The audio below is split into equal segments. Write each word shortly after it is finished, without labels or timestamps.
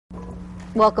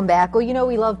Welcome back. Well, you know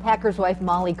we love Packer's wife,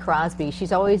 Molly Crosby.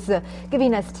 She's always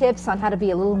giving us tips on how to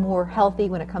be a little more healthy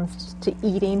when it comes to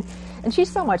eating. And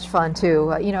she's so much fun,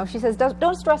 too. She says,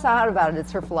 don't stress out about it.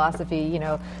 It's her philosophy,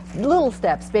 little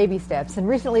steps, baby steps. And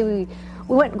recently we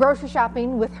went grocery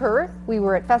shopping with her. We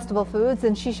were at Festival Foods,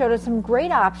 and she showed us some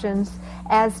great options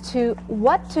as to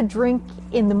what to drink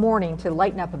in the morning to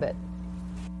lighten up a bit.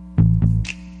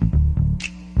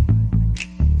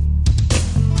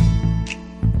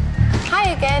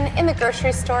 Hi again, in the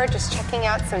grocery store, just checking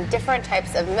out some different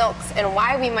types of milks and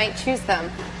why we might choose them.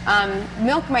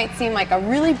 Milk might seem like a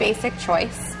really basic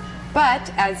choice,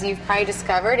 but as you've probably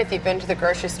discovered if you've been to the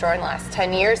grocery store in the last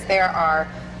 10 years, there are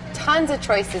tons of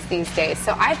choices these days.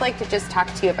 So I'd like to just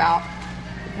talk to you about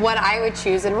what I would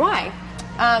choose and why.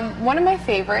 One of my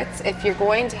favorites, if you're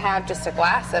going to have just a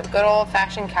glass of good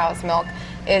old-fashioned cow's milk,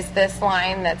 is this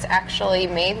line that's actually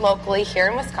made locally here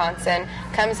in Wisconsin,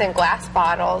 comes in glass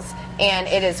bottles, and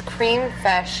it is cream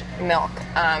fresh milk.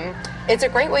 It's a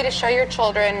great way to show your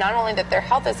children not only that their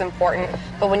health is important,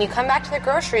 but when you come back to the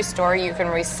grocery store, you can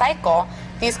recycle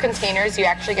these containers. You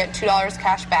actually get $2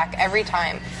 cash back every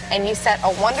time, and you set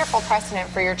a wonderful precedent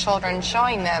for your children,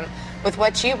 showing them with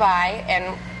what you buy and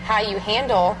how you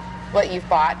handle what you've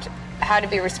bought, how to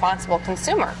be a responsible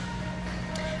consumer.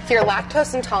 If you're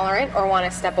lactose intolerant or want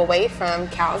to step away from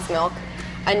cow's milk,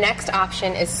 a next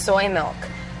option is soy milk.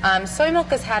 Soy milk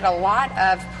has had a lot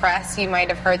of press. You might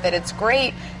have heard that it's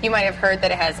great. You might have heard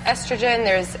that it has estrogen.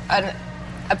 There's an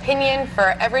opinion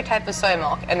for every type of soy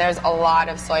milk, and there's a lot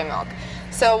of soy milk.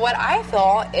 So what I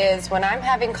feel is when I'm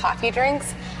having coffee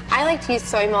drinks, I like to use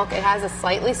soy milk. It has a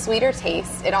slightly sweeter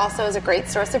taste. It also is a great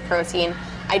source of protein.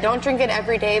 I don't drink it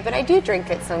every day, but I do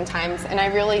drink it sometimes, and I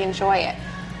really enjoy it.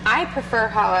 I prefer,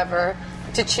 however,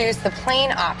 to choose the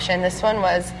plain option. This one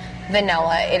was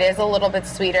vanilla. It is a little bit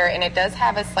sweeter, and it does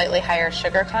have a slightly higher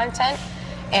sugar content.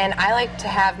 And I like to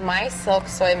have my silk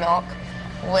soy milk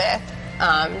with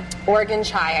Oregon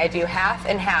chai. I do half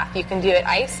and half. You can do it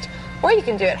iced, or you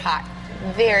can do it hot.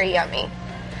 Very yummy.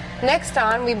 Next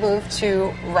on, we move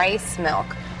to rice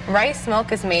milk. Rice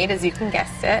milk is made, as you can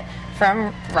guess it,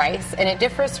 from rice, and it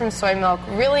differs from soy milk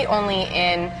really only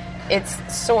in its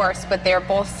source, but they're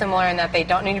both similar in that they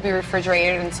don't need to be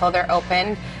refrigerated until they're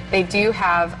opened. They do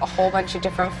have a whole bunch of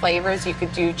different flavors. You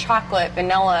could do chocolate,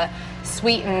 vanilla,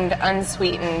 sweetened,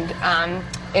 unsweetened.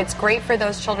 It's great for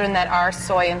those children that are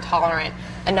soy intolerant,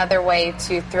 another way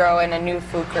to throw in a new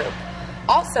food group.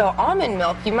 Also, almond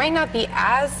milk, you might not be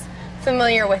as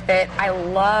familiar with it. I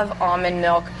love almond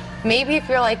milk. Maybe if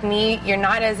you're like me, you're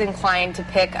not as inclined to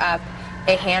pick up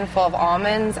a handful of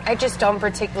almonds. I just don't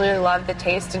particularly love the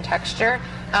taste and texture,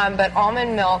 but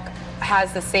almond milk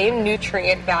has the same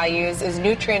nutrient values, is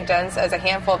nutrient dense as a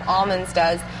handful of almonds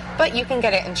does, but you can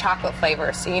get it in chocolate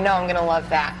flavor, so you know I'm going to love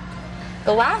that.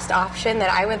 The last option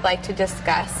that I would like to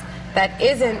discuss that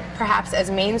isn't perhaps as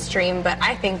mainstream, but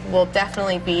I think will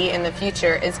definitely be in the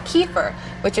future, is kefir,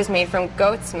 which is made from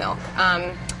goat's milk,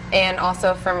 and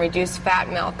also from reduced fat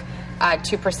milk,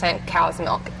 2% cow's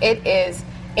milk. It is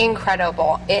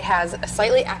incredible. It has a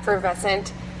slightly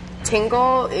effervescent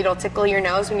tingle. It'll tickle your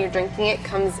nose when you're drinking it.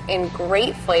 Comes in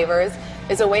great flavors.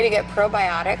 It's a way to get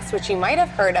probiotics, which you might have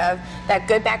heard of, that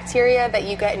good bacteria that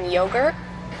you get in yogurt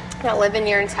that live in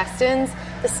your intestines.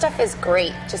 This stuff is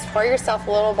great. Just pour yourself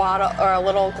a little bottle or a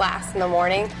little glass in the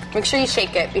morning. Make sure you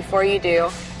shake it before you do.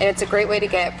 And it's a great way to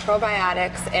get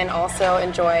probiotics and also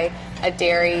enjoy a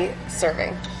dairy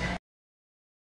serving.